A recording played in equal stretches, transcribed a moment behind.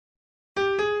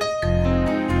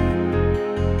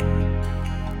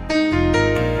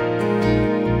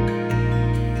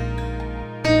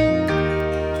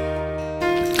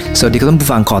สวัสดีครับท่านผู้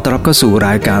ฟังขอต้อนรับเข้าสู่ร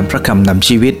ายการพระคำนำ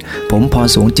ชีวิตผมพร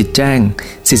สงฆ์จิตแจ้ง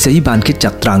ศิษยิบาลคริสต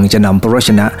จักรตรังจะนำพระวจ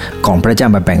นะของพระเจ้า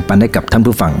มาแบ่งปันให้กับท่าน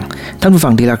ผู้ฟั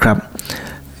งดีแล้วครับ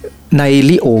ใน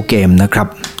ลิโอเกมนะครับ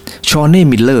ชอเน่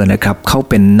มิลเลอร์นะครับเขา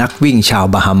เป็นนักวิ่งชาว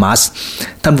บาฮามาส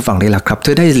ท่านผู้ฟังดีแล้วครับเธ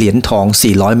อได้เหรียญทอง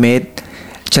400เมตร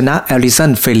ชนะแอลิสั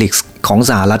นเฟลิกซ์ของ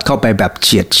สหรัฐเข้าไปแบบเ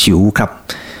ฉียดฉิวครับ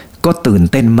ก็ตื่น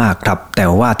เต้นมากครับแต่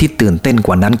ว่าที่ตื่นเต้นก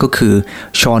ว่านั้นก็คือ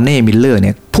ชอเน่มิลเลอร์เ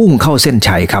นี่ยพุ่งเข้าเส้น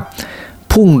ชัยครับ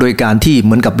พุ่งโดยการที่เห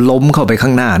มือนกับล้มเข้าไปข้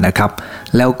างหน้านะครับ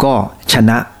แล้วก็ช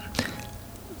นะ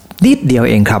นิดเดียว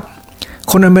เองครับ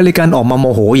คนอเมริกันออกมาโม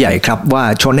โหใหญ่ครับว่า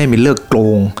ชอเน่มิลเลอร์โก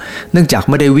งเนื่องจาก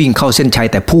ไม่ได้วิ่งเข้าเส้นชัย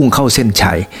แต่พุ่งเข้าเส้น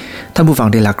ชัยท่านผู้ฟัง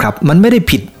ได้แล้วครับมันไม่ได้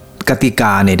ผิดกติก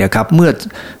าเนี่ยนะครับเมื่อ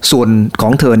ส่วนขอ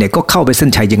งเธอเนี่ยก็เข้าไปเส้น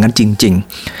ชัยอย่างนั้นจริง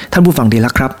ๆท่านผู้ฟังดีแ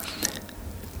ล้วครับ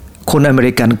คนอเม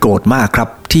ริกันโกรธมากครับ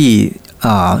ที่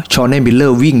ชอเน่มิลเลอ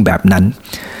ร์วิ่งแบบนั้น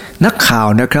นักข่าว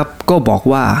นะครับก็บอก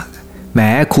ว่าแหม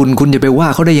คุณจะไปว่า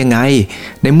เขาได้ยังไง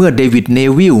ในเมื่อเดวิดเน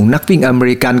วิลนักวิ่งอเม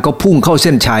ริกันก็พุ่งเข้าเ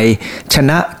ส้นชัยช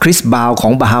นะคริสบาวขอ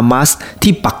งบาฮามาส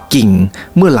ที่ปักกิ่ง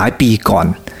เมื่อหลายปีก่อน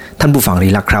ท่านผู้ฟัง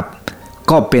นี่ล่ะครับ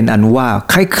ก็เป็นอันว่า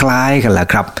คล้ายๆกันแหละ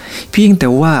ครับเพียงแต่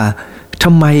ว่าท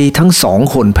ำไมทั้งสอง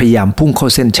คนพยายามพุ่งเข้า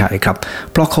เส้นชัยครับ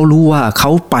เพราะเขารู้ว่าเข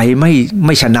าไปไ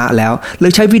ม่ชนะแล้วเล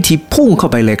ยใช้วิธีพุ่งเข้า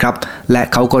ไปเลยครับและ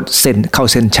เขาก็เข้า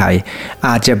เส้นชัยอ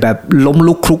าจจะแบบล้ม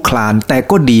ลุกคลุกคลานแต่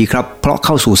ก็ดีครับเพราะเ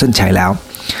ข้าสู่เส้นชัยแล้ว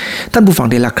ท่านผู้ฟัง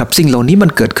ได้ละครับสิ่งเหล่านี้มัน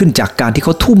เกิดขึ้นจากการที่เข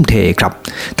าทุ่มเทครับ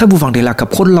ท่านผู้ฟังได้ละครับ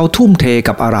คนเราทุ่มเท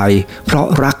กับอะไรเพราะ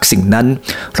รักสิ่งนั้น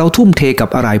เราทุ่มเทกับ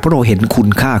อะไรเพราะเราเห็นคุณ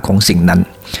ค่าของสิ่งนั้น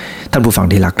ท่านผู้ฟัง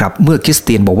ที่รักครับเมื่อคริสเ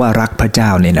ตียนบอกว่ารักพระเจ้า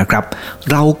เนี่ยนะครับ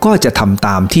เราก็จะทำต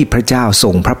ามที่พระเจ้าทร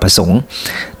งพระประสงค์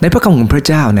ในพระคำของพระ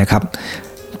เจ้านะครับ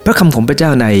พระคำของพระเจ้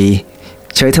าใน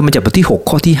เฉยธรรมจักรบทที่6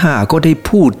ข้อที่5ก็ได้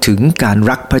พูดถึงการ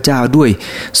รักพระเจ้าด้วย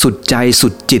สุดใจสุ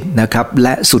ดจิตนะครับแล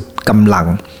ะสุดกำลัง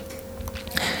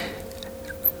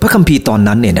พระคัมภีร์ตอน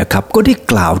นั้นเนี่ยนะครับก็ได้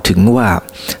กล่าวถึงว่า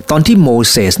ตอนที่โม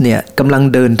เสสเนี่ยกำลัง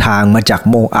เดินทางมาจาก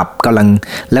โมอับ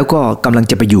แล้วก็กำลัง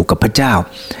จะไปอยู่กับพระเจ้า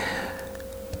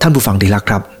ท่านผู้ฟังที่รัก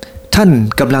ครับท่าน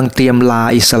กำลังเตรียมลา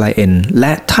อิสราเอลแล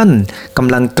ะท่านก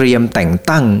ำลังเตรียมแต่ง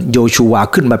ตั้งโยชูวา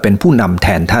ขึ้นมาเป็นผู้นำแท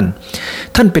น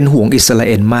ท่านเป็นห่วงอิสราเ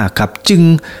อลมากครับจึง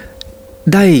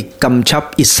ได้กำชับ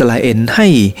อิสราเอลให้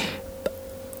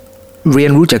เรีย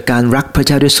นรู้จากการรักพระเ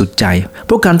จ้าด้วยสุดใจเพ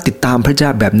ราะการติดตามพระเจ้า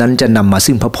แบบนั้นจะนำมา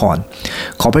ซึ่งพระพร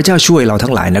ขอพระเจ้าช่วยเราทั้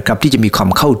งหลายนะครับที่จะมีความ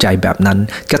เข้าใจแบบนั้น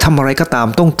จะทำอะไรก็ตาม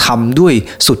ต้องทำด้วย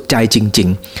สุดใจจริง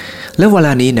ๆและเวล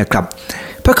านี้นะครับ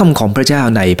พระคำของพระเจ้า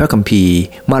ในพระคัมภีร์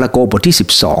มาระโกบทที่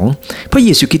12พระเย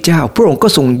ซูคริสต์เจ้าพระองค์ก็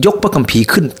ทรงยกพระคัมภีร์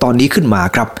ขึ้นตอนนี้ขึ้นมา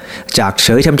ครับจากเฉ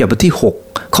ยธรรมจักรบทที่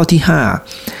6ข้อที่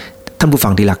5ท่านผู้ฟั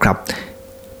งดีละครับ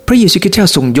พระเยซูคริสต์เจ้า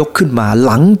ทรงยกขึ้นมา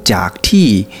หลังจากที่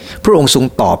พระองค์ทรง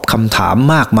ตอบคำถาม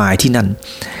มากมายที่นั่น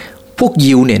พวก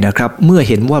ยิวเนี่ยนะครับเมื่อ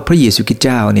เห็นว่าพระเยซูคริสต์เ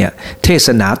จ้าเนี่ยเทศ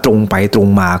นาตรงไปตรง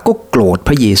มาก็โกรธพ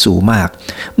ระเยซูมาก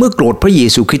เมื่อโกรธพระเย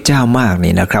ซูคริสต์เจ้ามากเ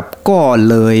นี่ยนะครับก็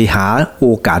เลยหาโอ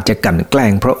กาสจะกลั่นแกล้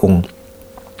งพระองค์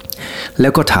แล้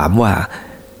วก็ถามว่า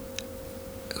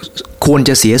ควรจ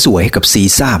ะเสียสวยให้กับซี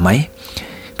ซ่าไหม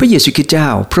พระเยซูคริสต์เจ้า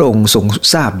พระองค์ทรง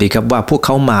ทราบดีครับว่าพวกเข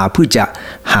ามาเพื่อจะ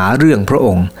หาเรื่องพระอ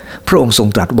งค์ทรง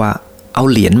ตรัสว่าเอา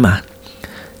เหรียญมา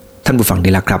ท่านผู้ฟัง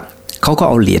ดีละครับเขาก็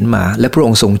เอาเหรียญมาและพระอ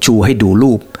งค์ทรงชูให้ดู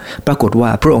รูปปรากฏว่า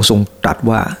พระองค์ทรงตรัส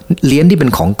ว่าเหรียญที่เป็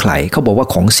นของใครเขาบอกว่า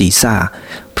ของซีซ่า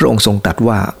พระองค์ทรงตรัส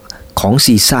ว่าของ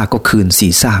ซีซ่าก็คืนซี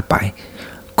ซ่าไป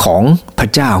ของพระ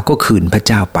เจ้าก็คืนพระ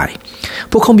เจ้าไป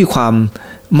พวกเขามีความ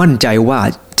มั่นใจว่า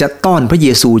จะต้อนพระเย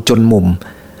ซูจนมุม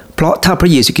เพราะถ้าพระ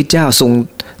เยซูคริสต์เจ้าทรง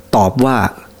ตอบว่า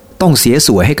ต้องเสียส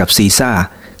วยให้กับซีซ่า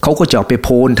เขาก็จะไปโพ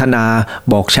ลธนา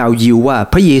บอกชาวยิวว่า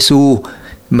พระเยซู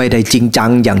ไม่ได้จริงจัง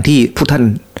อย่างที่ผู้ท่าน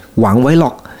หวังไว้หร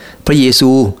อกพระเยซู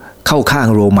เข้าข้าง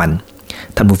โรมัน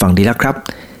ท่านผู้ฟังดีแล้วครับ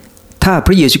ถ้าพ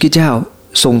ระเยซูคริสต์เจ้า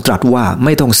ทรงตรัสว่าไ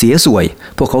ม่ต้องเสียสวย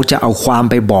พวกเขาจะเอาความ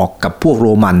ไปบอกกับพวกโร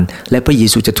มันและพระเย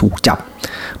ซูจะถูกจับ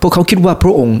พวกเขาคิดว่าพร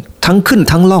ะองค์ทั้งขึ้น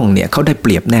ทั้งล่องเนี่ยเขาได้เป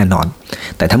รียบแน่นอน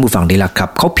แต่ท่านผู้ฟังดีแล้วครับ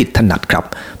เขาผิดถนัดครับ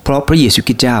เพราะพระเยซูค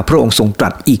ริสต์เจ้าพระองค์ทรงตรั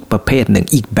สอีกประเภทหนึ่ง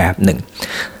อีกแบบหนึ่ง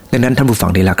ดังนั้นท่านผู้ฟั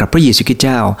งดีแล้วครับพระเยซูคริสต์เ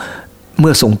จ้าเ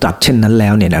มื่อทรงตรัสเช่นนั้นแล้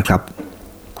วเนี่ยนะครับ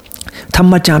ธร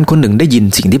รมอาจารย์คนหนึ่งได้ยิน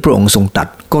สิ่งที่พระองค์ทรงตรัส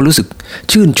ก็รู้สึก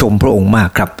ชื่นชมพระองค์มาก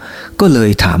ครับก็เลย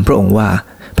ถามพระองค์ว่า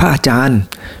พระอาจารย์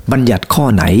บัญญัติข้อ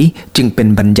ไหนจึงเป็น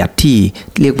บัญญัติที่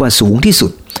เรียกว่าสูงที่สุ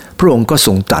ดพระองค์ก็ท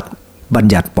รงตรัสบัญ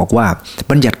ญัติบอกว่า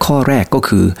บัญญัติข้อแรกก็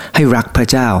คือให้รักพระ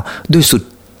เจ้าด้วยสุด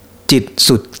จิต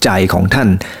สุดใจของท่าน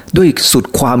ด้วยสุด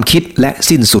ความคิดและ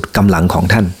สิ้นสุดกำลังของ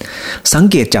ท่านสัง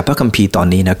เกตจากพระคัมภีร์ตอน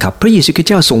นี้นะครับพระเยซูคริสต์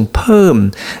เจ้าทรงเพิ่ม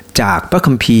จากพระ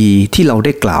คัมภีร์ที่เราไ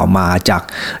ด้กล่าวมาจาก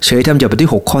เฉยธรรมจักรบท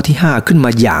ที่6ข้อที่5ขึ้นม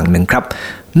าอย่างหนึ่งครับ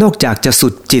นอกจากจะสุ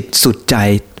ดจิตสุดใจ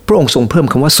พ ระองค์ทรงเพิ่ม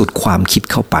คำว่าสุดความคิด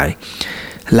เข้าไป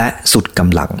และสุดก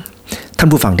ำลังท่า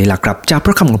นผู้ฟังดีละครับจากพ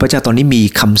ระคำของพระเจ้าตอนนี้มี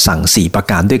คำสั่ง4ประ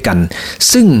การด้วยกัน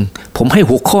ซึ่งผมให้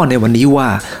หัวข้อในวันนี้ว่า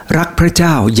รักพระเจ้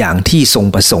าอย่างที่ทรง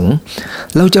ประสงค์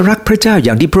เราจะรักพระเจ้าอ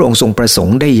ย่างที่พระองค์ทรงประสง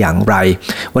ค์ได้อย่างไร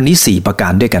วันนี้4ประกา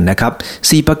รด้วยกันนะครับ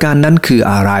4ประการนั้นคือ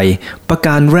อะไรประก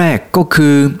ารแรกก็คื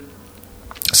อ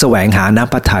แสวงหาน้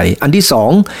ำพระทัยอันที่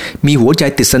2มีหัวใจ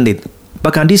ติดสนิทป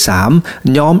ระการที่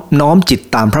3น้อมจิต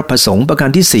ตามพระประสงค์ประการ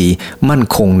ที่4มั่น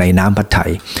คงในน้ำพระทั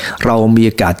ยเรามีโ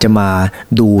อกาสจะมา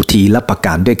ดูทีละประก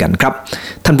ารด้วยกันครับ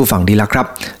ท่านผู้ฟังดีละครับ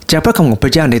จากพระคำของพร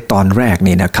ะเจ้าในตอนแรก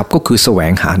นี่นะครับก็คือแสว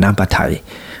งหาน้ำพระทัย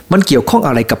มันเกี่ยวข้องอ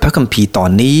ะไรกับพระคัมภีร์ตอ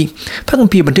นนี้พระคัม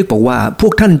ภีร์บันทึกบอกว่าพว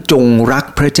กท่านจงรัก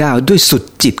พระเจ้าด้วยสุด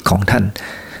จิตของท่าน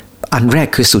อันแรก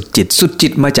คือสุดจิ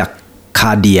ตมาจากค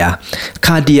าเ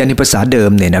ดียในภาษาเดิ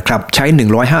มเนี่ยนะครับใช้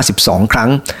152ครั้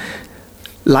ง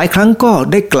หลายครั้งก็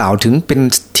ได้กล่าวถึงเป็น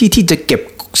ที่จะเก็บ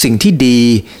สิ่งที่ดี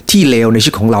ที่เลวในชี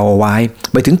วิตของเราเอาไว้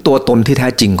ไปถึงตัวตนที่แท้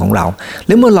จริงของเราแ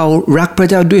ละเมื่อเรารักพระ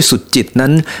เจ้าด้วยสุดจิตนั้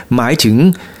นหมายถึง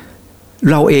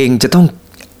เราเองจะต้อง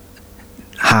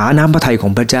หาน้ำพระทัยขอ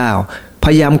งพระเจ้าพ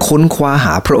ยายามค้นคว้าห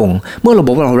าพระองค์เมื่อเราบ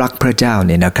อกว่าเรารักพระเจ้าเ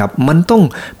นี่ยนะครับมันต้อง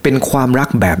เป็นความรัก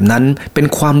แบบนั้นเป็น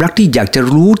ความรักที่อยากจะ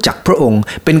รู้จักพระองค์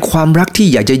เป็นความรักที่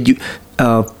อยากจะ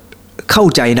เข้า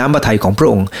ใจน้ำพระทัยของพระ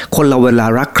องค์คนเราเวลา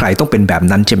รักใครต้องเป็นแบบ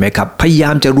นั้นใช่ไหมครับพยายา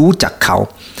มจะรู้จักเขา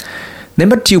ใน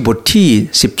มัทธิวบทที่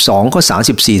12ข้อ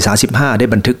34-35ได้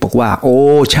บันทึกบอกว่าโอ้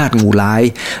ชาติงูร้าย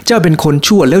เจ้าเป็นคน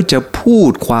ชั่วแล้วจะพู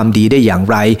ดความดีได้อย่าง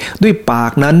ไรด้วยปา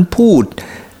กนั้นพูด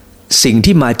สิ่ง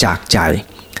ที่มาจากใจ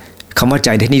คำว่าใจ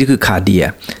ที่นี่ก็คือคาเดีย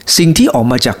สิ่งที่ออก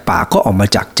มาจากปากก็ออกมา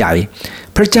จากใจ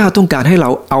พระเจ้าต้องการให้เรา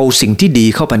เอาสิ่งที่ดี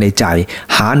เข้าไปในใจ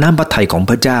หาน้ำพระทัยของ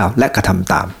พระเจ้าและกระท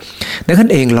ำตามดังนั้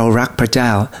นเองเรารักพระเจ้า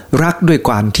รักด้วยก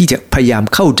ารที่จะพยายาม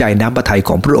เข้าใจน้ำพระทัยข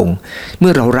องพระองค์เมื่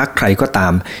อเรารักใครก็ตา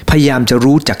มพยายามจะ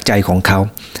รู้จักใจของเขา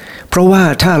เพราะว่า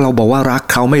ถ้าเราบอกว่ารัก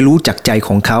เขาไม่รู้จักใจข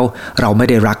องเขาเราไม่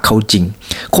ได้รักเขาจริง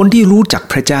คนที่รู้จัก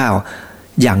พระเจ้า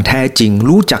อย่างแท้จริง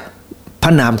รู้จักพ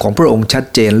ระนามของพระองค์ชัด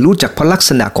เจนรู้จักพระลัก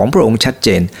ษณะของพระองค์ชัดเจ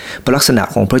นพระลักษณะ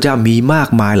ของพระเจ้ามีมาก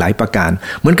มายหลายประการ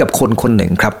เหมือนกับคนคนหนึ่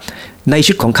งครับใน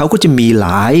ชีวิตของเขาก็จะมีหล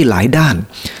ายด้าน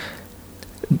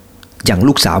อย่าง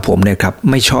ลูกสาวผมเนี่ยครับ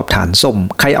ไม่ชอบทานส้ม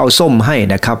ใครเอาส้มให้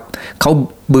นะครับเขา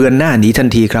เบือนหน้าหนีทัน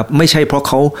ทีครับไม่ใช่เพราะเ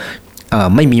ขา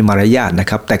ไม่มีมารยาทนะ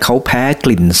ครับแต่เขาแพ้ก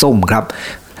ลิ่นส้มครับ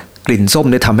กลิ่นส้ม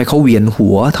เนี่ยทำให้เขาเวียนหั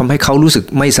วทำให้เขารู้สึก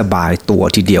ไม่สบายตัว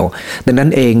ทีเดียวดังนั้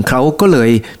นเองเขาก็เลย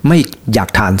ไม่อยาก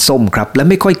ทานส้มครับและ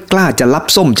ไม่ค่อยกล้าจะรับ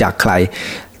ส้มจากใคร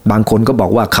บางคนก็บอ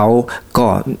กว่าเขาก็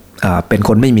เป็นค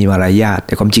นไม่มีมารยาทแ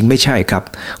ต่ความจริงไม่ใช่ครับ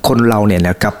คนเราเนี่ย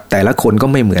นะครับแต่ละคนก็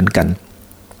ไม่เหมือนกัน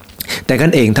แต่กั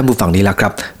นเองท่านผู้ฟังนี่แหละครั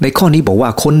บในข้อนี้บอกว่า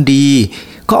คนดี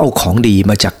ก็เอาของดี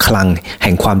มาจากคลังแ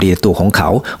ห่งความดีในตัวของเขา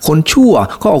คนชั่ว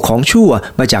ก็เอาของชั่ว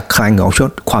มาจากคลังของ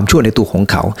ความชั่วในตัวของ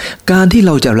เขาการที่เ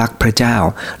ราจะรักพระเจ้า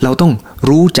เราต้อง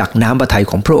รู้จักน้ำพระทัย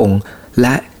ของพระองค์แล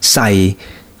ะใส่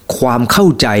ความเข้า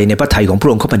ใจในพระทัยของพระ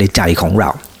องค์เข้าไปในใจของเร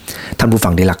าท่านผู้ฟั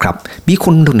งได้ละครับมีค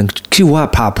นหนึ่งชื่อว่า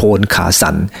พาโพลขาสั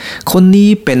นคนนี้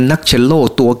เป็นนักเชลโล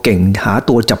ตัวเก่งหา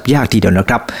ตัวจับยากทีเดียวนะ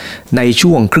ครับใน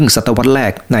ช่วงครึ่งศตวรรษแร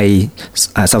กใน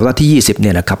ศตวรรษที่20เ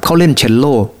นี่ยนะครับเขาเล่นเชลโล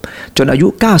จนอายุ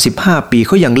95ปีเ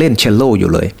ขายังเล่นเชลโลอยู่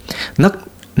เลย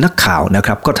นักข่าวนะค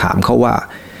รับก็ถามเขาว่า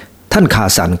ท่านขา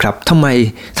สันครับทำไม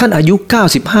ท่านอายุ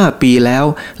95ปีแล้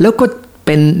วก็เ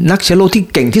ป็นนักเชลโลที่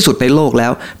เก่งที่สุดในโลกแล้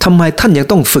วทำไมท่านยัง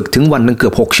ต้องฝึกถึงวันนึงเกื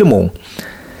อบ6ชั่วโมง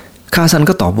คาซัน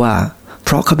ก็ตอบว่าเพ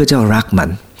ราะข้าพเจ้ารักมัน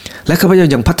และข้าพเจ้า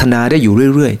ยังพัฒนาได้อยู่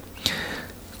เรื่อย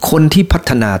ๆคนที่พั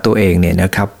ฒนาตัวเองเนี่ยน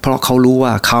ะครับเพราะเขารู้ว่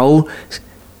าเขา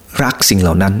รักสิ่งเห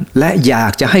ล่านั้นและอยา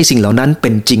กจะให้สิ่งเหล่านั้นเป็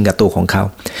นจริงกับตัวของเขา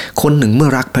คนหนึ่งเมื่อ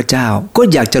รักพระเจ้าก็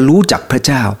อยากจะรู้จักพระเ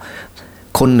จ้า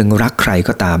คนหนึ่งรักใคร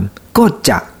ก็ตามก็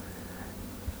จะ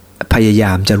พยาย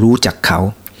ามจะรู้จักเขา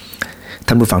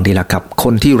ท่านผู้ฟังดีละครับค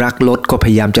นที่รักรถก็พ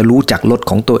ยายามจะรู้จักรถ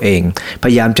ของตัวเองพ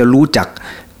ยายามจะรู้จัก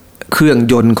เครื่อง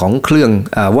ยนต์ของเครื่อง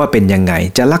ว่าเป็นยังไง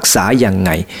จะรักษายังไ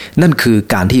งนั่นคือ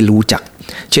การที่รู้จัก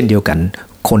เช่นเดียวกัน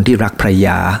คนที่รักภรรย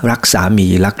ารักสามี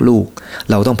รักลูก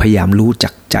เราต้องพยายามรู้จั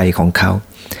กใจของเขา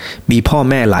มีพ่อ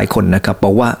แม่หลายคนนะครับบ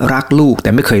อกว่ารักลูกแต่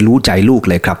ไม่เคยรู้ใจลูก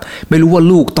เลยครับไม่รู้ว่า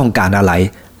ลูกต้องการอะไร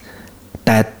แ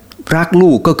ต่รัก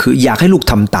ลูกก็คืออยากให้ลูก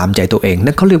ทำตามใจตัวเอง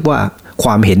นั่นเขาเรียกว่าคว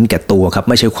ามเห็นแก่ตัวครับ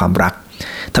ไม่ใช่ความรัก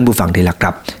ท่านผู้ฟังที่รักค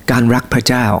รับการรักพระ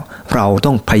เจ้าเรา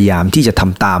ต้องพยายามที่จะท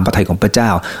ำตามพระทัยของพระเจ้า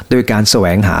โดยการแสว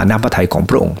งหาน้ำพระทัยของ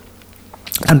พระองค์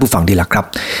ท่านผู้ฟังที่รักครับ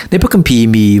ในพระคัมภีร์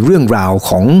มีเรื่องราว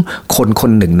ของคนค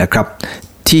นหนึ่งนะครับ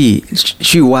ท ที่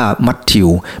ชื่อว่ามัทธิว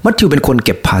เป็นคนเ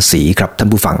ก็บภาษีครับท่าน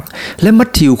ผู้ฟังและมัท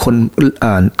ธิว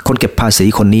คนเก็บภาษี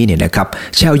คนนี้เนี่ยนะครับ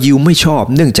ชาวยิวไม่ชอบ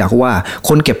เนื่องจากว่าค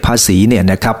นเก็บภาษีเนี่ย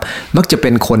นะครับมักจะเป็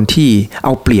นคนที่เอ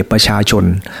าเปรียบประชาชน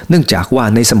เนื่องจากว่า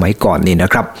ในสมัยก่อนนี่น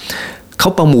ะครับเขา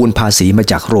ประมูลภาษีมา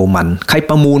จากโรมันใคร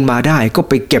ประมูลมาได้ก็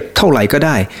ไปเก็บเท่าไหร่ก็ไ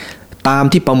ด้ตาม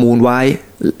ที่ประมูลไว้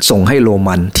ส่งให้โร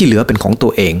มันที่เหลือเป็นของตั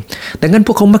วเองดังนั้นพ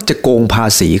วกเขามักจะโกงภา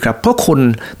ษีครับเพราะคน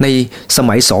ในส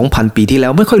มัย 2,000 ปีที่แล้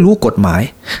วไม่ค่อยรู้กฎหมาย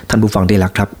ท่านผู้ฟังที่รั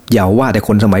กครับอย่าว่าแต่ค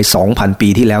นสมัย 2,000 ปี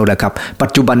ที่แล้วนะครับปั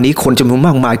จจุบันนี้คนจำนวนม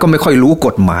ากมายก็ไม่ค่อยรู้ก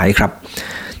ฎหมายครับ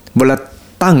เวลา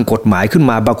ตั้งกฎหมายขึ้น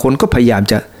มาบางคนก็พยายาม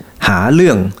จะหาเรื่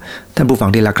องท่านผู้ฟัง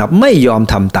ที่รักครับไม่ยอม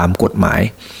ทำตามกฎหมาย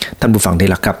ท่านผู้ฟังที่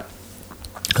รักครับ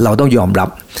เราต้องยอมรับ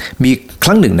มีค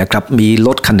รั้งหนึ่งนะครับมีร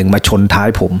ถคันหนึ่งมาชนท้าย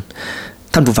ผม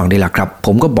ท่านผู้ฟังได้ละครับผ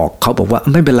มก็บอกเขาบอกว่า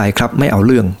ไม่เป็นไรครับไม่เอาเ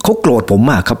รื่องเขาโกรธผม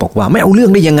มากครับบอกว่าไม่เอาเรื่อ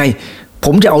งได้ยังไงผ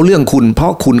มจะเอาเรื่องคุณเพรา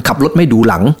ะคุณขับรถไม่ดู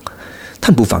หลังท่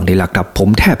านผู้ฟังได้ละครับผม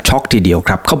แทบช็อกทีเดียวค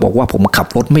รับเขาบอกว่าผมขับ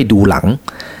รถไม่ดูหลัง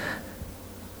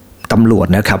ตำรวจ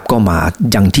นะครับก็มา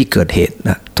ยังที่เกิดเหตุน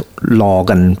ะรอ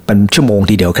กันเป็นชั่วโมง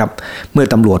ทีเดียวครับเมื่อ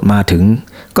ตำรวจมาถึง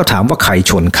ก็ถามว่าใคร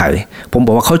ชนใครผมบ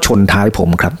อกว่าเขาชนท้ายผม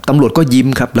ครับตำรวจก็ยิ้ม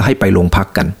ครับแล้วให้ไปโรงพัก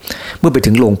กันเมื่อไป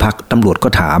ถึงโรงพักตำรวจก็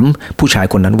ถามผู้ชาย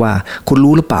คนนั้นว่าคุณ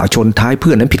รู้หรือเปล่าชนท้ายเ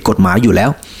พื่อนนั้นผิดกฎหมายอยู่แล้ว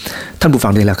ท่านผู้ฟั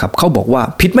งได้แล้วครับเขาบอกว่า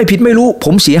ผิดไม่รู้ผ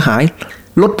มเสียหาย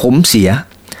รถผมเสีย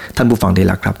ท่านผู้ฟังได้แ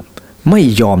ล้วครับไม่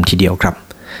ยอมทีเดียวครับ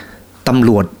ตำร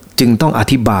วจจึงต้องอ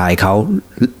ธิบายเขา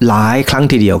หลายครั้ง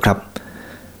ทีเดียวครับ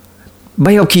ใบ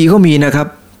ขับขี่ก็มีนะครับ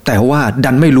แต่ว่า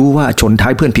ดันไม่รู้ว่าชนท้า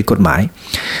ยเพื่อนผิดกฎหมาย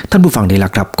ท่านผู้ฟังนี่แหล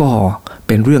ะครับก็เ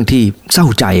ป็นเรื่องที่เศร้า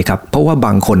ใจครับเพราะว่าบ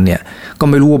างคนเนี่ยก็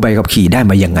ไม่รู้ว่าใบขับขี่ได้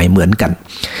มาอย่างไงเหมือนกัน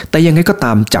แต่ยังไงก็ต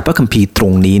ามจากพระคัมภีร์ตร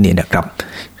งนี้เนี่ยนะครับ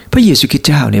พระเยซูคริสต์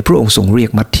เจ้าเนี่ยพระองค์ทรงเรีย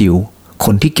กมัทธิวค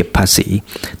นที่เก็บภาษี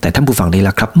แต่ท่านผู้ฟังนี่แหล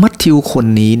ะครับมัทธิวคน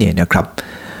นี้เนี่ยนะครับ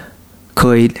เค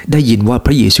ยได้ยินว่าพ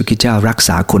ระเยซูคริสต์เจ้ารักษ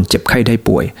าคนเจ็บไข้ได้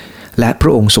ป่วยและพร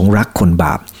ะองค์ทรงรักคนบ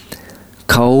าป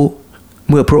เขา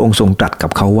เมื่อพระองค์ทรงตรัสกั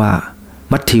บเขาว่า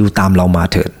มัทธิวตามเรามา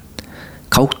เถิด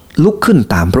เขาลุกขึ้น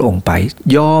ตามพระองค์ไป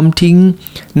ยอมทิ้ง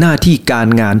หน้าที่การ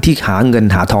งานที่หาเงิน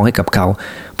หาทองให้กับเขา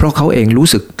เพราะเขาเองรู้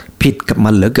สึกผิดกับมั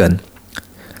นเหลือเกิน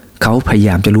เขาพยาย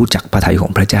ามจะรู้จักพระทัยขอ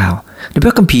งพระเจ้าในพร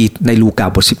ะคัมภีร์ในลูกา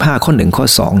บท15ข้อ1ข้อ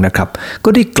2นะครับก็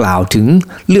ได้กล่าวถึง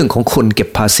เรื่องของคนเก็บ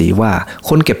ภาษีว่า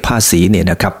คนเก็บภาษีเนี่ย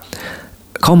นะครับ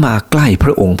เขามาใกล้พ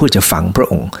ระองค์เพื่อจะฟังพระ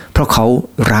องค์เพราะเขา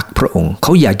รักพระองค์เข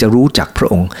าอยากจะรู้จักพระ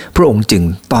องค์พระองค์จึง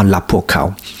ต้อนรับพวกเขา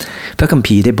พระคัม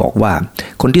ภีร์ได้บอกว่า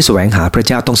คนที่แสวงหาพระเ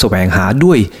จ้าต้องแสวงหา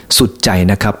ด้วยสุดใจ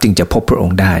นะครับจึงจะพบพระอง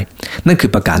ค์ได้นั่นคือ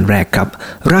ประการแรกครับ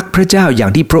รักพระเจ้าอย่า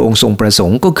งที่พระองค์ทรงประส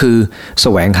งค์ก็คือแส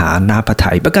วงหาณพระ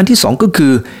ทัยประการที่สองก็คื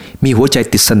อมีหัวใจ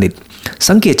ติดสนิท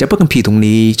สังเกตจากพระคัมภีร์ตรง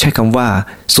นี้ใช้คำว่า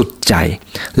สุดใจ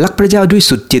รักพระเจ้าด้วย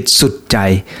สุดจิตสุดใจ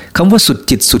คำว่าสุด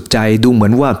จิตสุดใจดูเหมือ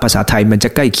นว่าภาษาไทยมันจะ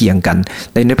ใกล้เคียงกัน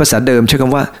แต่ในภาษาเดิมใช้ค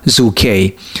ำว่าซู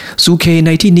เคใน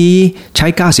ที่นี้ใช้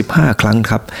95ครั้ง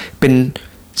ครับเป็น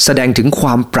แสดงถึงคว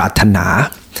ามปรารถนา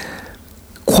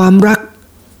ความรัก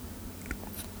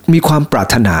มีความปรา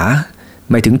รถนา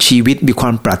หมายถึงชีวิตมีควา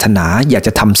มปรารถนาอยากจ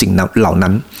ะทำสิ่งเหล่า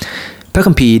นั้นพระ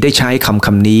คัมภีร์ได้ใช้ค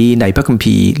ำนี้ในพระคัม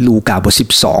ภีร์ลูกาบท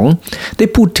12ได้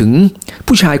พูดถึง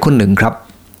ผู้ชายคนหนึ่งครับ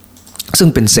ซึ่ง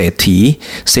เป็นเศรษ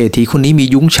ฐีคนนี้มี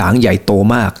ยุ้งฉางใหญ่โต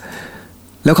มาก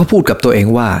แล้วเขาพูดกับตัวเอง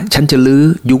ว่าฉันจะลื้อ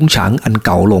ยุ้งฉางอันเ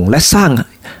ก่าลงและสร้าง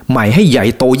ใหม่ให้ใหญ่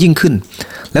โตยิ่งขึ้น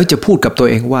แล้วจะพูดกับตัว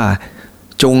เองว่า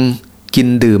จงกิน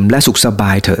ดื่มและสุขสบ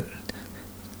ายเถิด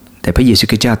แต่พระเยซู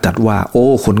คริสต์เจ้าตรัสว่าโอ้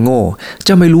คนโง่เ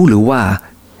จ้าไม่รู้หรือว่า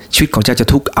ชีวิตของเจ้าจะ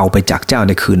ถูกเอาไปจากเจ้าใ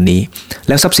นคืนนี้แ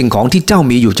ล้วทรัพย์สินของที่เจ้า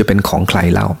มีอยู่จะเป็นของใคร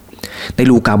เล่าใน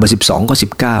ลูกาบท12ข้อ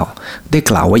19ได้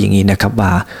กล่าวไว้อย่างนี้นะครับว่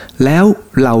าแล้ว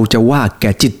เราจะว่าแ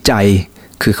ก่จิตใจ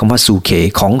คือคำว่าซูเค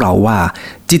ของเราว่า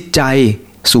จิตใจ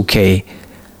ซูเค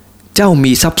เจ้า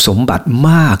มีทรัพย์สมบัติ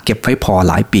มากเก็บไว้พอ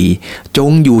หลายปีจง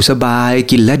อยู่สบาย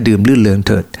กินและดื่มลื่นเริงเ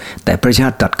ถิดแต่พระเจ้า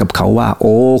ตรัสกับเขาว่าโ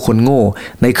อ้คนโง่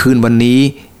ในคืนวันนี้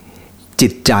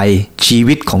จิตใจชี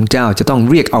วิตของเจ้าจะต้อง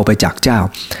เรียกเอาไปจากเจ้า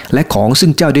และของซึ่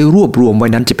งเจ้าได้รวบรวมไว้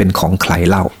นั้นจะเป็นของใคร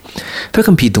เล่าพระ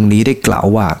คัมภีร์ตรงนี้ได้กล่าว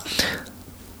ว่า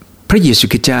พระเยซู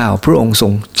คริสต์เจ้าพระองค์ทร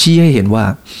งชี้ให้เห็นว่า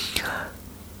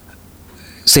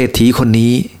เศรษฐีคน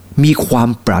นี้มีความ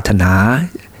ปรารถนา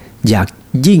อยาก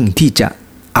ยิ่งที่จะ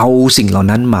เอาสิ่งเหล่า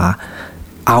นั้นม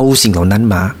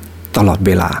าตลอดเ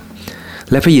วลา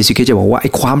และพระเยซูคริสต์จะบอกว่าไ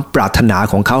อ้ความปรารถนา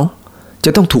ของเขาจ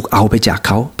ะต้องถูกเอาไปจากเ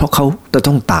ขาเพราะเขาจะ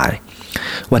ต้องตาย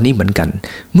วันนี้เหมือนกัน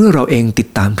เมื่อเราเองติด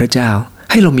ตามพระเจ้า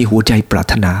ให้เรามีหัวใจปรา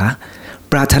รถน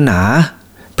า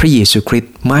พระเยซูคริส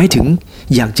ต์หมายถึง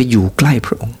อยากจะอยู่ใกล้พ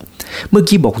ระองค์เมื่อ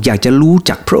กี้บอกอยากจะรู้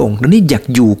จักพระองค์แล้วนี่อยาก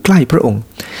อยู่ใกล้พระองค์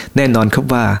แน่นอนครับ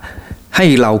ว่าให้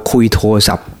เราคุยโทร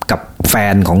ศัพท์กับแฟ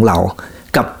นของเรา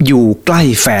กับอยู่ใกล้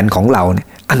แฟนของเราเนี่ย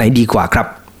อันไหนดีกว่าครับ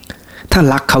ถ้า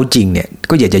รักเขาจริงเนี่ย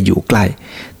ก็อยากจะอยู่ใกล้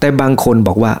แต่บางคนบ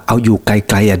อกว่าเอาอยู่ไก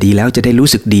ลๆดีแล้วจะได้รู้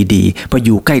สึกดีๆพออ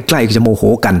ยู่ใกล้ๆก็จะโมโห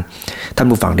กันท่าน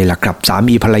ผู้ฟังได้ละครับสา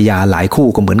มีภรรยาหลายคู่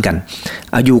ก็เหมือนกัน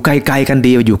เอาอยู่ไกลๆกัน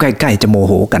ดีอยู่ใกล้ๆจะโม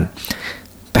โหกัน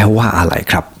แปลว่าอะไร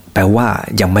ครับแปลว่า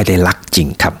ยังไม่ได้รักจริง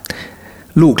ครับ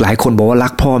ลูกหลายคนบอกว่ารั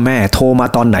กพ่อแม่โทรมา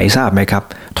ตอนไหนทราบไหมครับ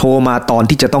โทรมาตอน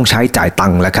ที่จะต้องใช้จ่ายตั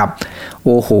งค์แล้วครับโ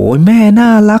อ้โหแม่น่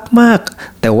ารักมาก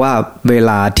แต่ว่าเว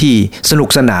ลาที่สนุก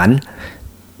สนาน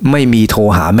ไม่มีโทร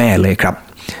หาแม่เลยครับ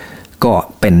ก็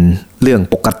เป็นเรื่อง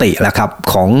ปกติแหละครับ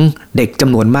ของเด็กจ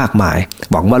ำนวนมากมาย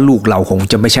หวังว่าลูกเราคง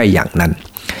จะไม่ใช่อย่างนั้น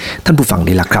ท่านผู้ฟัง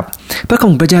นี่แหละครับพระข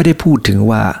องพระเจ้าได้พูดถึง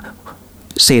ว่า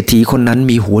เศรษฐีคนนั้น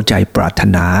มีหัวใจปรารถ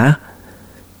นา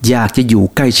อยากจะอยู่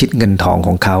ใกล้ชิดเงินทองข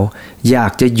องเขาอยา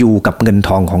กจะอยู่กับเงินท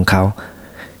องของเขา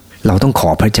เราต้องขอ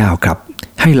พระเจ้าครับ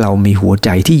ให้เรามีหัวใจ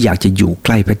ที่อยากจะอยู่ใก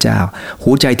ล้พระเจ้า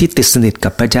หัวใจที่ติดสนิทกั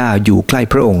บพระเจ้าอยู่ใกล้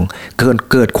พระองค์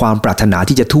เกิดความปรารถนา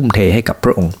ที่จะทุ่มเทให้กับพร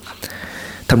ะองค์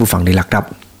ท่านผู้ฟังนี่แหละครับ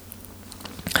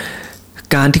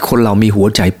การที่คนเรามีหัว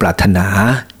ใจปรารถนา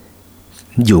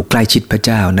อยู่ใกล้ชิดพระเ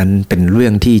จ้านั้นเป็นเรื่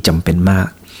องที่จำเป็นมาก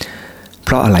เพ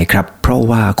ราะอะไรครับเพราะ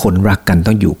ว่าคนรักกัน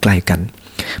ต้องอยู่ใกล้กัน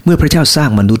เมื่อพระเจ้าสร้าง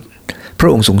มนุษย์พระ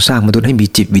องค์ทรงสร้างมนุษย์ให้มี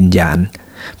จิตวิญญาณ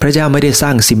พระเจ้าไม่ได้สร้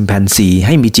างซิมแพนซีใ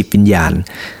ห้มีจิตวิญญาณ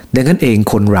ดังนั้นเอง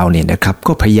คนเราเนี่ยนะครับ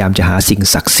ก็พยายามจะหาสิ่ง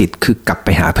ศักดิ์สิทธิ์คือกลับไป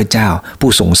หาพระเจ้า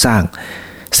ผู้ทรงสร้าง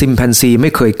ซิมแพนซีไ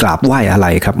ม่เคยกราบไหว้อะไร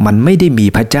ครับมันไม่ได้มี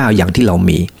พระเจ้าอย่างที่เรา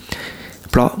มี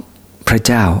เพราะพระ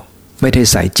เจ้าไม่ได้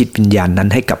ใส่จิตวิญญาณนั้น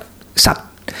ให้กับสัตว์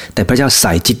แต่พระเจ้าใ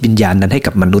ส่จิตวิญญาณนั้นให้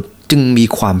กับมนุษย์จึงมี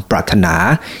ความปรารถนา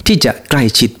ที่จะใกล้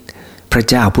ชิดพระ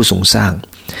เจ้าผู้ทรงสร้าง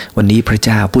วันนี้พระเ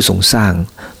จ้าผู้ทรงสร้าง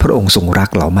พระองค์ทรงรัก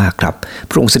เรามากครับ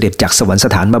พระองค์เสด็จจากสวรรคส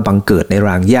ถานมาบังเกิดในร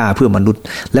างหญ้าเพื่อมนุษย์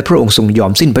และพระองค์ทรงยอ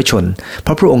มสิ้นพระชนเพ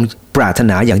ราะพระองค์ปรารถ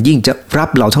นาอย่างยิ่งจะรับ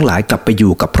เราทั้งหลายกลับไปอ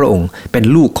ยู่กับพระองค์เป็น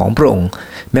ลูกของพระองค์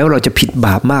แม้ว่าเราจะผิดบ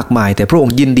าปมากมายแต่พระอง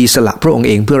ค์ยินดีสละพระองค์เ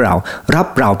องเพื่อเรารับ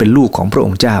เราเป็นลูกของพระอ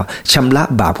งค์เจ้าชำระ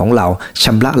บาปของเราช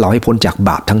ำระเราให้พ้นจากบ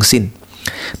าปทั้งสิ้น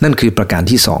นั่นคือประการ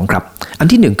ที่2ครับอัน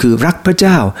ที่1คือรักพระเ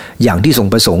จ้าอย่างที่ทรง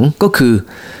ประสงค์ก็คือ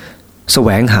แสว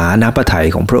งหาน้ำพระทัย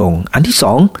ของพระองค์อันที่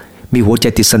2มีหัวใจ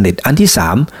ติดสนิทอันที่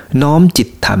3น้อมจิต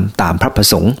ทำตามพระประ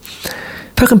สงค์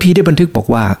พระคัมภีร์ได้บันทึกบอก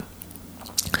ว่า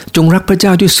จงรักพระเจ้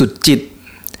าด้วยสุดจิต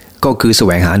ก็คือแส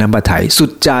วงหาน้ำพระทัยสุ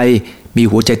ดใจมี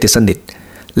หัวใจติดสนิท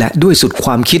และด้วยสุดคว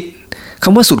ามคิดค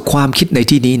ำว่าสุดความคิดใน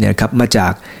ที่นี้เนี่ยครับมาจา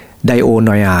กไดโอน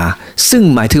อยอาซึ่ง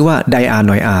หมายถึงว่าไดอา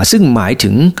นอยอาซึ่งหมายถึ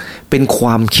งเป็นคว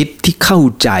ามคิดที่เข้า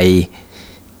ใจ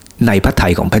ในพระทั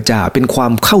ยของพระเจ้าเป็นควา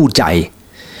มเข้าใจ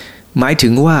หมายถึ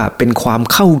งว่าเป็นความ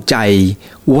เข้าใจ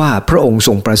ว่าพระองค์ท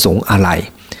รงประสงค์อะไร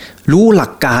รู้หลั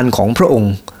กการของพระอง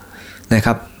ค์นะค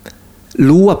รับ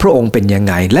รู้ว่าพระองค์เป็นยัง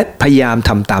ไงและพยายามท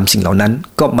ำตามสิ่งเหล่านั้น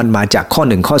ก็มันมาจากข้อ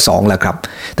1ข้อ2แล้วครับ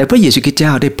แต่พระเยซูคริสต์เจ้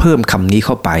าได้เพิ่มคำนี้เ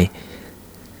ข้าไป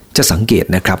จะสังเกต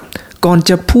นะครับก่อน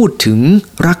จะพูดถึง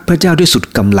รักพระเจ้าด้วยสุด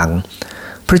กำลัง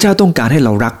พระเจ้าต้องการให้เร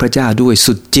ารักพระเจ้าด้วย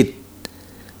สุดจิต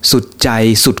สุดใจ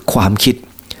สุดความคิด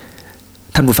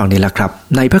ท่านผู้ฟังนี่แหละครับ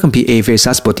ในพระคัมภีร์เอเฟ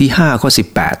ซัสบทที่5ข้อ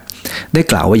18ได้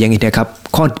กล่าวไว้อย่างนี้นะครับ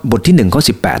ข้อบทที่1ข้อ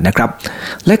18นะครับ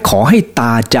และขอให้ต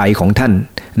าใจของท่าน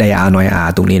ไดอานอยอา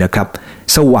ตรงนี้นะครับ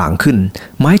สว่างขึ้น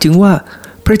หมายถึงว่า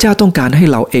พระเจ้าต้องการให้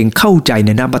เราเองเข้าใจใน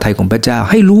น้ำพระทัยของพระเจ้า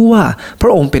ให้รู้ว่าพร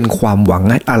ะองค์เป็นความหวัง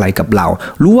อะไรกับเรา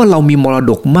รู้ว่าเรามีมร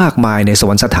ดกมากมายในส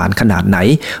วรรคสถานขนาดไหน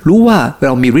รู้ว่าเร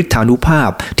ามีฤทธานุภาพ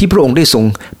ที่พระองค์ได้ทรง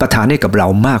ประทานให้กับเรา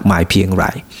มากมายเพียงไร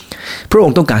พระอง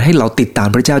ค์ต้องการให้เราติดตาม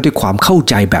พระเจ้าด้วยความเข้า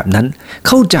ใจแบบนั้น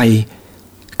เข้าใ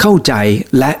จ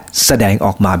และแสดงอ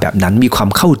อกมาแบบนั้นมีความ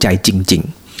เข้าใจจริง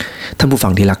ๆท่านผู้ฟั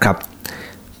งที่รักครับ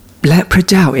และพระ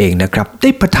เจ้าเองนะครับได้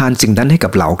ประทานสิ่งนั้นให้กั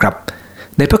บเราครับ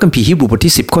ในพระคัมภีร์ฮีบรูบท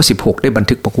ที่10ข้อ16ได้บัน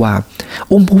ทึกบอกว่า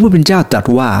องค์พระผู้เป็นเจ้าตรัส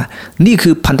ว่านี่คื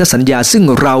อพันธสัญญาซึ่ง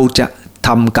เราจะท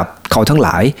ำกับเขาทั้งหล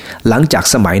ายหลังจาก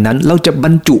สมัยนั้นเราจะบร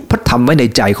รจุพระธรรมไว้ใน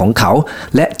ใจของเขา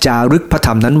และจารึกพระธร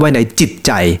รมนั้นไว้ในจิตใ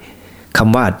จค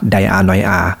ำว่าไดอานอย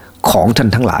อาของท่าน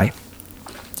ทั้งหลาย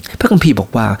พระคัมภีร์บอก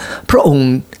ว่าพระองค์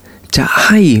จะใ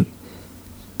ห้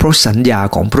พระสัญญา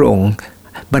ของพระองค์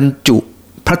บรรจุ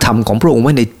พระธรรมของพระองค์ไ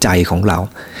ว้ในใจของเรา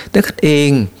ดังนั้นเอง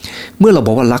เมื่อเราบ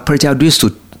อกว่ารักพระเจ้าด้วยสุ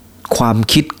ดความ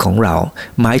คิดของเรา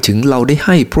หมายถึงเราได้ใ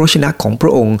ห้พระวจนะของพร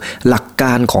ะองค์หลักก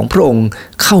ารของพระองค์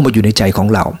เข้ามาอยู่ในใจของ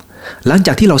เราหลังจ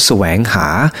ากที่เราแสวงหา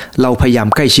เราพยายาม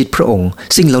ใกล้ชิดพระองค์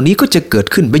สิ่งเหล่านี้ก็จะเกิด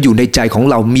ขึ้นไปอยู่ในใจของ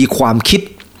เรามีความคิด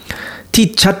ที่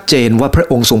ชัดเจนว่าพระ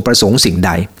องค์ทรงประสงค์สิ่งใ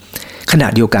ดขณะ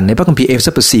เดียวกันในพระคัมภีร์เอเฟ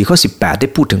ซัสบท4ข้อ18ได้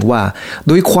พูดถึงว่า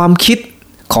โดยความคิด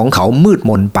ของเขามืด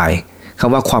มนไปค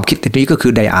ำว่าความคิดนี้ก็คื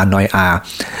อไดอานอยอา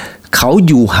เขา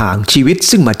อยู่ห่างชีวิต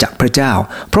ซึ่งมาจากพระเจ้า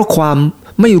เพราะความ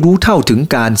ไม่รู้เท่าถึง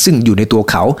การซึ่งอยู่ในตัว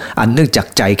เขาอันเนื่องจาก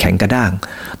ใจแข็งกระด้าง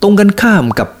ตรงกันข้าม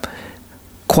กับ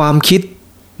ความคิด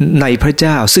ในพระเ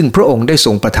จ้าซึ่งพระองค์ได้ท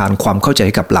รงประทานความเข้าใจใ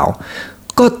ห้กับเรา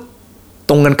ก็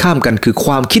ตรงกันข้ามกันคือค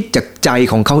วามคิดจากใจ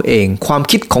ของเขาเองความ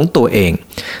คิดของตัวเอง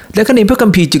และก็ในพระคัม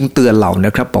ภีร์จึงเตือนเราน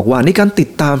ะครับบอกว่าในการติด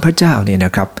ตามพระเจ้าเนี่ยน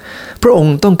ะครับพระอง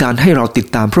ค์ต้องการให้เราติด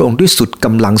ตามพระองค์ด้วยสุดก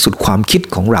ำลังสุดความคิด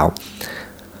ของเรา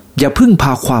อย่าพึ่งพ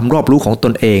าความรอบรู้ของต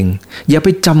นเองอย่าไป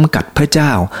จำกัดพระเจ้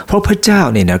าเพราะพระเจ้า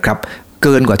เนี่ยนะครับเ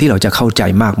กินกว่าที่เราจะเข้าใจ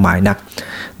มากมายนัก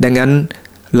ดังนั้น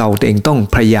เราเองต้อง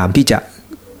พยายามที่จะ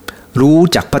รู้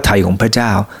จักพระทัยของพระเจ้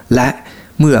าและ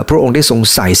เมื่อพระองค์ได้ทรง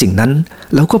ใส่สิ่งนั้น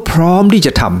เราก็พร้อมที่จ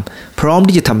ะ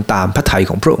ทำตามพระทัย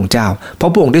ของพระองค์เจ้าเพรา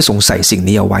ะพระองค์ได้ทรงใส่สิ่ง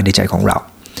นี้เอาไว้ในใจของเรา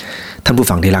ท่านผู้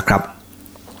ฟังที่รักครับ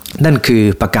นั่นคือ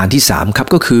ประการที่3ครับ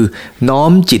ก็คือน้อ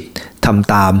มจิตท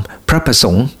ำตามพระประส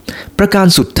งค์ประการ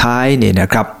สุดท้ายเนี่ยน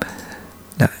ะครับ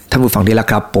ท่านผู้ฟังที่รัก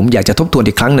ครับผมอยากจะทบทวน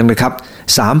อีกครั้งหนึ่งนะครับ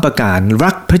3ประการ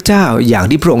รักพระเจ้าอย่าง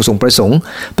ที่พระองค์ทรงประสงค์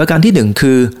ประการที่1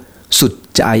คือสุด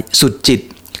ใจสุดจิต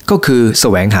ก็คือแส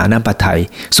วงหาน้ำพระทัย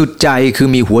สุดใจคือ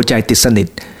มีหัวใจติดสนิท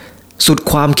สุด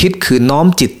ความคิดคือน้อม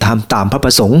จิตทำตามพระป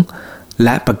ระสงค์แล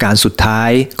ะประการสุดท้าย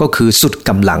ก็คือสุดก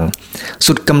ำ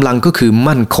ลังก็คือ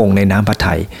มั่นคงในน้ำพระ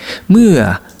ทัยเมื่อ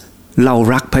เรา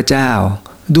รักพระเจ้า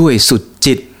ด้วยสุด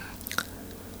จิต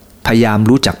พยายาม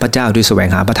รู้จักพระเจ้าด้วยแสวง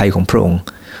หาพระทัยของพระองค์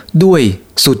ด้วย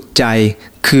สุดใจ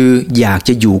คืออยากจ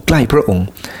ะอยู่ใกล้พระองค์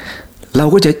เรา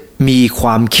ก็จะมีคว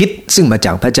ามคิดซึ่งมาจ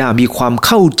ากพระเจ้ามีความเ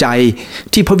ข้าใจ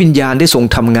ที่พระวิญญาณได้ทรง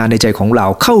ทำงานในใจของเรา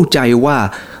เข้าใจว่า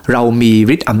เรามี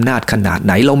ฤทธิ์อำนาจขนาดไห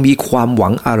นเรามีความหวั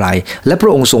งอะไรและพร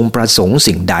ะองค์ทรงประสงค์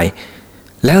สิ่งใด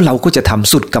แล้วเราก็จะท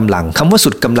ำสุดกำลังคำว่าสุ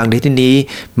ดกำลังในที่นี้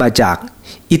มาจาก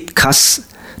อิทคัส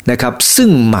นะครับซึ่ง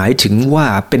หมายถึงว่า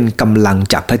เป็นกำลัง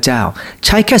จากพระเจ้าใ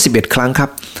ช้แค่11ครั้งครับ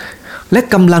และ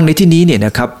กำลังในที่นี้เนี่ยน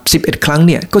ะครับ11ครั้งเ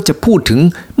นี่ยก็จะพูดถึง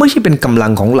ไม่ใช่เป็นกำลั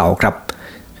งของเราครับ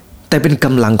แต่เป็นก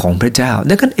ำลังของพระเจ้า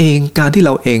ดังนั้นเองการที่เ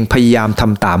ราเองพยายามท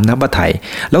ำตามน้ำพระทัย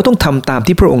เราต้องทำตาม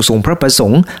ที่พระองค์ทรงพระประส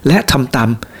งค์และทำตาม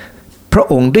พระ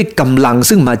องค์ด้วยกำลัง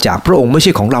ซึ่งมาจากพระองค์ไม่ใ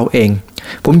ช่ของเราเอง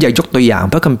ผมอยากยกตัวอย่าง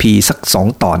พระคัมภีร์สัก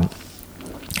2ตอน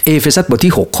เอเฟซัสบท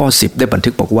ที่6ข้อ10ได้บันทึ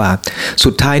กบอกว่าสุ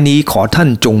ดท้ายนี้ขอท่าน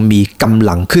จงมีกำ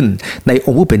ลังขึ้นในอ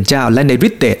งค์ผู้เป็นเจ้าและในฤ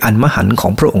ทธิ์เดชอันมหันต์ขอ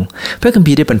งพระองค์พระคัม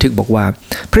ภีร์ได้บันทึกบอกว่า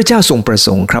พระเจ้าทรงประส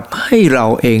งค์ครับให้เรา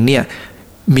เองเนี่ย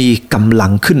มีกำลั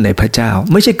งขึ้นในพระเจ้า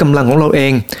ไม่ใช่กำลังของเราเอ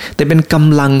งแต่เป็นก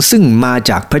ำลังซึ่งมา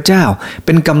จากพระเจ้าเ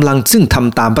ป็นกำลังซึ่งท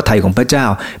ำตามพระทัยของพระเจ้า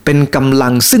เป็นกำลั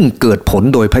งซึ่งเกิดผล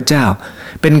โดยพระเจ้า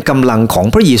เป็นกำลังของ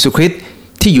พระเยซูคริสต์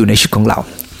ที่อยู่ในชีวิตของเรา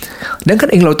ดังนั้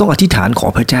นเองเราต้องอธิษฐานขอ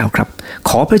พระเจ้าครับ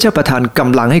ขอพระเจ้าประทานก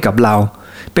ำลังให้กับเรา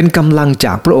เป็นกำลังจ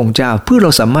ากพระองค์เจ้าเพื่อเร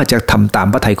าสามารถจะทำตาม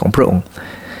พระทัยของพระองค์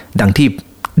ดังที่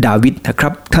ดาวิดนะครั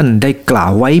บท่านได้กล่า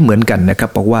วไว้เหมือนกันนะครับ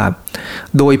บอกว่า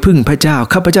โดยพึ่งพระเจ้า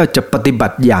ข้าพเจ้าจะปฏิบั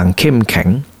ติอย่างเข้มแข็ง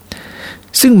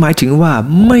ซึ่งหมายถึงว่า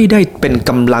ไม่ได้เป็น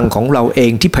กำลังของเราเอ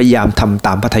งที่พยายามทำต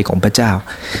ามพระทัยของพระเจ้า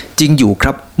จริงอยู่ค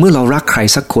รับเมื่อเรารักใคร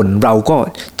สักคนเราก็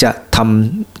จะท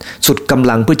ำสุดกำ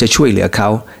ลังเพื่อจะช่วยเหลือเขา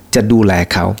จะดูแล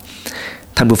เขา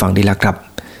ท่านผู้ฟังดีแล้วครับ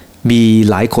มี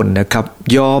หลายคนนะครับ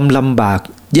ยอมลำบาก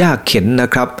ยากเข็ญนะ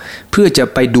ครับเพื่อจะ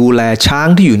ไปดูแลช้าง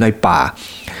ที่อยู่ในป่า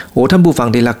โอ้ท่านผู้ฟัง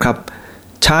ดีแล้วครับ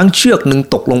ช้างเชือกหนึ่ง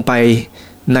ตกลงไป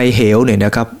ในเหวเนี่ยน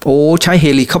ะครับโอ้ใช้เฮ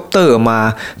ลิคอปเตอร์มา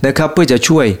นะครับเพื่อจะ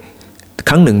ช่วย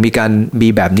ครั้งหนึ่งมี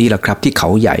แบบนี้แหละครับที่เขา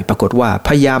ใหญ่ปรากฏว่าพ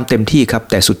ยายามเต็มที่ครับ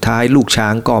แต่สุดท้ายลูกช้า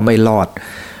งก็ไม่รอด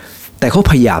แต่เขา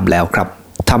พยายามแล้วครับ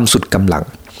ทำสุดกำลัง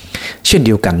เช่นเ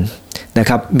ดียวกันนะ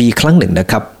ครับมีครั้งหนึ่งนะ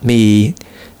ครับมี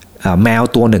แมว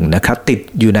ตัวหนึ่งนะครับติด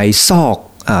อยู่ในซอก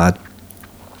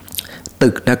ตึ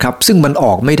กนะครับซึ่งมันอ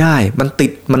อกไม่ได้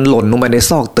มันหล่นลงไปใน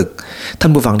ซอกตึกท่า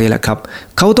นผู้ฟังได้แล้วครับ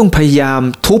เขาต้องพยายาม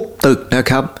ทุบตึกนะ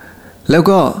ครับแล้ว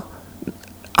ก็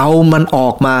เอามันออ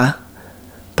กมา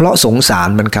เพราะสงสาร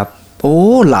มันครับโอ้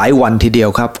หลายวันทีเดียว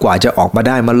ครับกว่าจะออกมาไ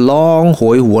ด้มันร้องโห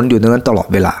ยหวนอยู่ตรงนั้นตลอด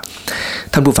เวลา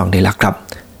ท่านผู้ฟังได้แล้วครับ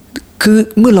คือ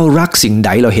เมื่อเรารักสิ่งใด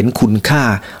เราเห็นคุณค่า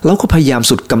เราก็พยายาม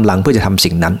สุดกำลังเพื่อจะทำ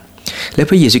สิ่งนั้นและ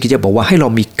พระเยซูคริสต์บอกว่าให้เรา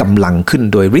มีกำลังขึ้น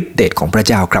โดยฤทธิ์เดชของพระ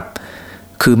เจ้าครับ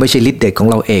คือไม่ใช่ฤทธิ์เดชของ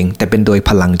เราเองแต่เป็นโดย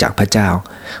พลังจากพระเจ้า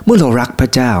เมื่อเรารักพระ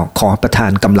เจ้าขอประทา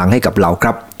นกำลังให้กับเราค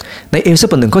รับในเอเฟซัส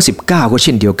บท1ข้อ19ก็เ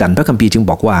ช่นเดียวกันพระคัมภีร์จึง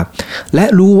บอกว่าและ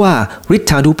รู้ว่าฤท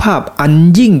ธานุภาพอัน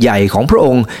ยิ่งใหญ่ของพระอ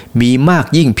งค์มีมาก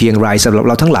ยิ่งเพียงไรสำหรับเ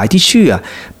ราทั้งหลายที่เชื่อ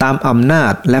ตามอำนา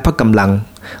จและพระกำลัง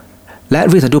และ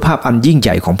ฤทธานุภาพอันยิ่งให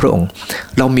ญ่ของพระองค์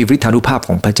เรามีฤทธานุภาพข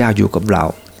องพระเจ้าอยู่กับเร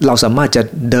าสามารถจะ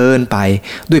เดินไป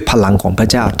ด้วยพลังของพระ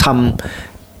เจ้าท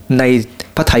ำใน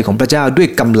พระทัยของพระเจ้าด้วย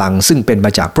กำลังซึ่งเป็นม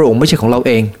าจากพระองค์ไม่ใช่ของเราเ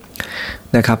อง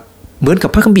นะครับ เหมือนกับ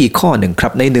พระคัมภีร์ข้อหนึ่งครั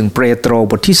บใน1เปโตร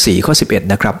บทที่4ข้อ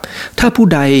11นะครับถ้าผู้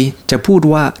ใดจะ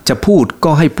พูด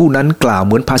ก็ให้ผู้นั้นกล่าวเ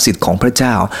หมือนภาษิตของพระเจ้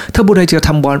าถ้าผู้ใดจะท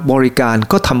ำบริการ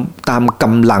ก็ทำตามก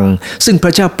ำลังซึ่งพร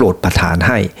ะเจ้าโปรดประทานใ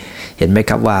ห้เห็นไหม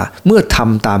ครับว่าเมื่อท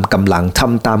ำตามกำลั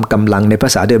งในภา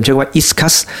ษาเดิมใช้ว่าอิสคั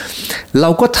สเรา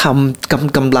ก็ท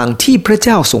ำกำลังที่พระเ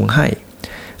จ้าทรงให้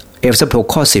เอเฟซัส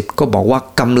6ข้อ10ก็บอกว่า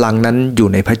กำลังนั้นอยู่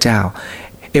ในพระเจ้า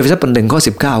เอเฟซัส1ข้อ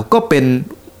19ก็เป็น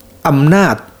อำนา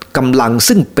จกำลัง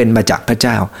ซึ่งเป็นมาจากพระเ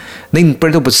จ้าใน1เป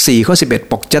โตรบท4ข้อ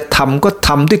11บอกจะทำก็ท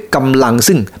ำด้วยกำลัง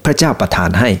ซึ่งพระเจ้าประทาน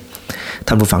ให้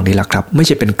ท่านผู้ฟังดีละครับไม่ใ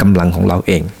ช่เป็นกำลังของเราเ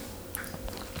อง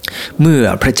เมื่อ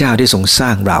พระเจ้าได้ทรงสร้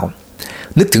างเรา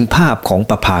นึกถึงภาพของ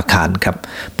ประภาคารครับ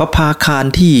ประภาคาร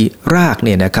ที่รากเ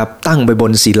นี่ยนะครับตั้งไปบ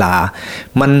นศิลา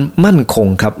มันมั่นคง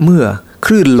ครับเมื่อค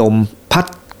ลื่นลมพัด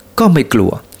ก็ไม่กลั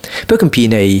วพระคัมภีร์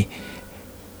ใน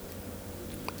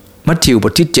มัทธิวบ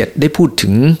ทที่7ได้พูดถึ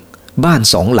งบ้าน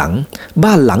2หลัง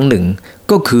บ้านหลังหนึ่ง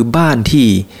ก็คือบ้านที่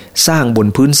สร้างบน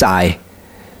พื้นทราย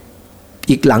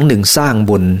อีกหลังหนึ่งสร้าง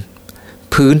บน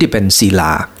พื้นที่เป็นศิล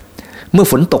าเมื่อ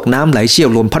ฝนตกน้ำไหลเชี่ยว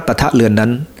ลมพัดปะทะเรือนนั้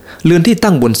นเรือนที่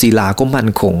ตั้งบนศิลาก็มั่น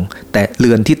คงแต่เ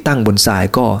รือนที่ตั้งบนทราย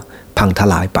ก็พังท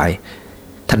ลายไป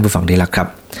ท่านผู้ฟังดีละครับ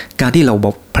การที่เรา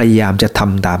พยายามจะท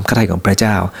ำตามพระทัยของพระเ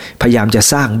จ้าพยายามจะ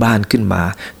สร้างบ้านขึ้นมา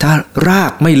ถ้ารา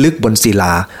กไม่ลึกบนศิล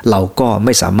าเราก็ไ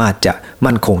ม่สามารถจะ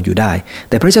มั่นคงอยู่ได้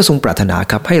แต่พระเจ้าทรงปรารถนา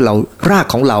ครับให้เราราก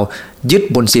ของเรายึด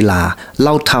บนศิลาเร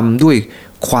าทำด้วย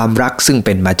ความรักซึ่งเ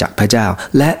ป็นมาจากพระเจ้า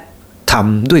และท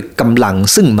ำด้วยกำลัง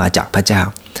ซึ่งมาจากพระเจ้า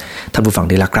ท่านผู้ฟัง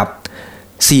ดีละครับ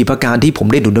4ประการที่ผม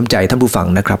ได้หนุนน้ำใจท่านผู้ฟัง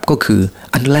นะครับก็คือ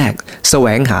อันแรกแสว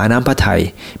งหาน้ำพระทัย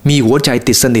มีหัวใจ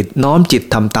ติดสนิทน้อมจิต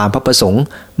ทำตามพระประสงค์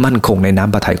มั่นคงในน้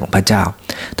ำพระทัยของพระเจ้า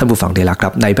ท่านผู้ฟังได้ละครั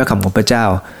บในพระคำของพระเจ้า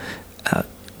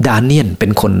ดาเนียลเป็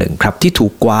นคนหนึ่งครับที่ถู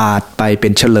กกวาดไปเป็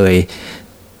นเฉลย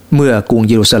เมื่อกรุง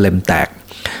เยรูซาเล็มแตก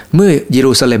เมื่อเย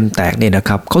รูซาเล็มแตกเนี่ยนะค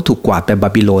รับเขาถูกกวาดไปบา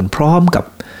บิโลนพร้อมกับ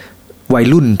วัย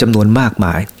รุ่นจำนวนมากม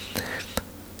าย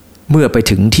เมื่อไป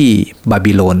ถึงที่บา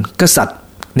บิโลนกษัตริย์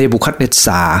เนบูคัดเนสซ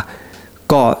าร์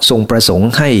ก็ทรงประสง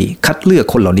ค์ให้คัดเลือก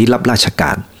คนเหล่านี้รับราชก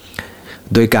าร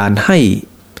โดยการให้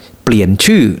เปลี่ยน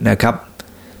ชื่อนะครับ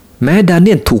แม้ดาเ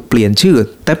นียลถูกเปลี่ยนชื่อ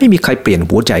แต่ไม่มีใครเปลี่ยน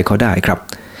หัวใจเขาได้ครับ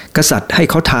กษัตริย์ให้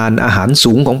เขาทานอาหาร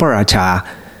สูงของพระราชา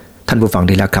ท่านผู้ฟัง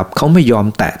ดีแล้วครับเขาไม่ยอม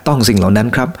แตะต้องสิ่งเหล่านั้น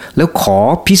ครับแล้วขอ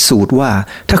พิสูจน์ว่า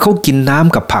ถ้าเขากินน้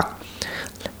ำกับผัก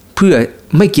เพื่อ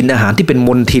ไม่กินอาหารที่เป็นม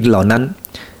ลทินเหล่านั้น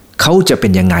เขาจะเป็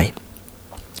นยังไง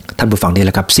ท่านผู้ฟังนี่แห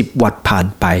ละครับ10 วันผ่าน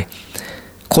ไป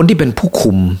คนที่เป็นผู้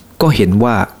คุมก็เห็น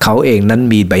ว่าเขาเองนั้น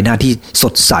มีใบหน้าที่ส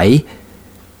ดใส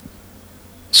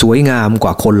สวยงามก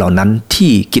ว่าคนเหล่านั้น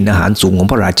ที่กินอาหารสูงของ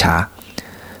พระราชา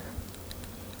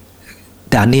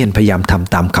ดาเนียลพยายามท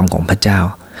ำตามคำของพระเจ้า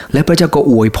และพระเจ้าก็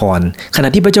อวยพรขณะ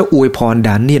ที่พระเจ้าอวยพรด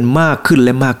าเนียลมากขึ้นแล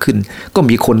ะมากขึ้นก็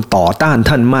มีคนต่อต้าน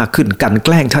ท่านมากขึ้นกันแก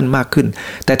ล้งท่านมากขึ้น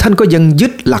แต่ท่านก็ยังยึ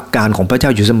ดหลักการของพระเจ้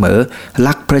าอยู่เสมอ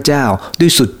รักพระเจ้าด้ว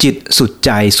ยสุดจิตสุดใ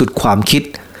จสุดความคิด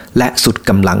และสุด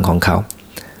กำลังของเขา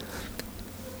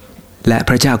และพ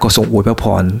ระเจ้าก็ทรงอวยพ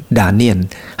รดาเนียล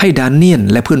ให้ดาเนียล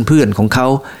และเพื่อนๆของเขา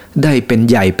ได้เป็น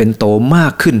ใหญ่เป็นโตมา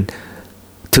กขึ้น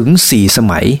ถึง4 ส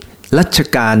มัยรัช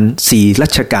กาล4 รั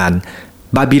ชกาล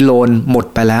บาบิโลนหมด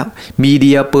ไปแล้วมีเ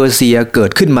ดียเปอร์เซียเกิ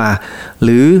ดขึ้นมาห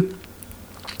รือ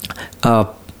อ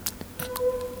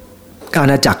า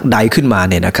ณาจักรใดขึ้นมา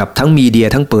เนี่ยนะครับทั้งมีเดีย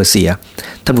ทั้งเปอร์เซีย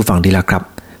ท่านผู้ฟังดีแล้วครับ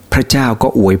พระเจ้าก็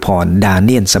อวยพรดาเ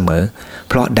นียลเสมอ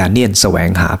เพราะดาเนียลแสวง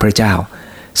หาพระเจ้า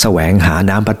แสวงหา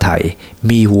น้ำพระทัย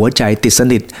มีหัวใจติดส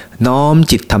นิทน้อม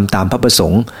จิตทำตามพระประส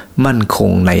งค์มั่นคง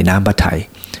ในน้ำพระทัย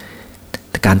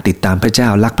การติดตามพระเจ้า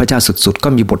รักพระเจ้าสุดๆก็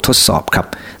มีบททดสอบครับ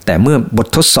แต่เมื่อบท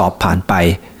ทดสอบผ่านไป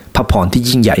พระพรที่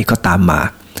ยิ่งใหญ่ก็ตามมา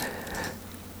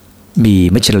มี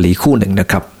มิชชันนารีคู่หนึ่งนะ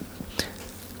ครับ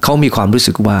เขามีความรู้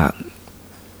สึกว่า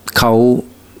เขา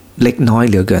เล็กน้อย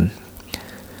เหลือเกิน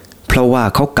เพราะว่า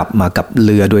เขากลับมากับเ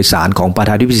รือโดยสารของประธ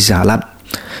านาธิบดีสหรัฐ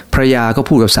ภรรยาก็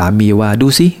พูดกับสามีว่าดู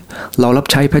สิเรารับ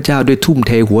ใช้พระเจ้าด้วยทุ่มเ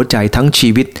ทหัวใจทั้งชี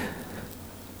วิต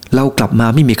เรากลับมา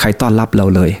ไม่มีใครต้อนรับเรา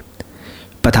เลย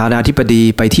ประธานาธิบดี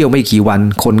ไปเที่ยวไม่กี่วัน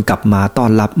คนกลับมาต้อ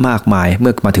นรับมากมายเ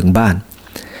มื่อมาถึงบ้าน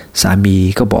สามี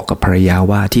ก็บอกกับภรรยา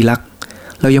ว่าที่รัก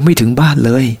เรายังไม่ถึงบ้านเ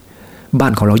ลยบ้า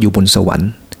นของเราอยู่บนสวรรค์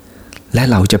และ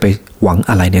เราจะไปหวัง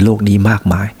อะไรในโลกนี้มาก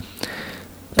มาย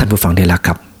ท่านผู้ฟังได้ละค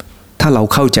รับถ้าเรา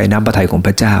เข้าใจน้ำพระทัยของพ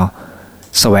ระเจ้า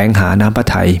แสวงหาน้ำพระ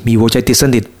ทัยมีหัวใจติดส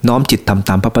นิทน้อมจิตทำ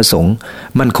ตามพระประสงค์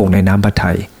มั่นคงในน้ำพระ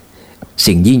ทัย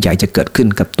สิ่งยิ่งใหญ่จะเกิดขึ้น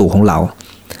กับตัวของเรา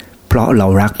เพราะเรา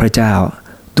รักพระเจ้า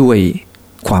ด้วย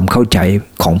ความเข้าใจ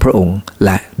ของพระองค์แล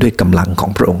ะด้วยกำลังขอ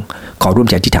งพระองค์ขอร่วม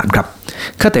ใจอธิษฐานครับ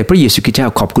ข้าแต่พระเยซูคริสต์เจ้า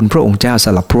ขอบคุณพระองค์เจ้าส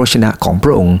ำหรับพระวจนะของพร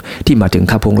ะองค์ที่มาถึง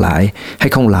ข้าพงหลายให้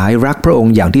ข้าพงหลายรักพระอง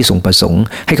ค์อย่างที่ทรงประสงค์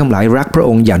ให้ข้าพงหลายรักพระอ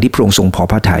งค์อย่างที่พระองค์ทรงพอ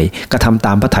พระทัยกระทำต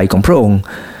ามพระทัยของพระองค์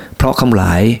เพราะข้าพงหล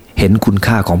ายเห็นคุณ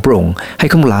ค่าของพระองค์ให้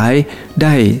ข้าพงหลายไ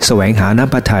ด้แสวงหาน้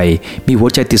ำพระทัยมีหัว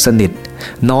ใจติดสนิท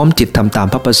น้อมจิตทำตาม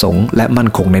พระประสงค์และมั่น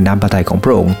คงในน้ำพระทัยของพ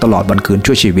ระองค์ตลอดวันคืน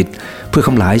ชั่วชีวิตเพื่อ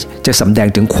ข้าพงหลายจะสำแดง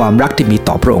ถึงความรักที่มี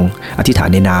ต่อพระองค์อธิษฐาน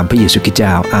ในนามพระเยซูคริสต์เจ้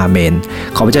าอาเมน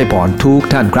ขอพระเจ้าอวยพรทุก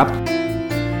ท่านครับ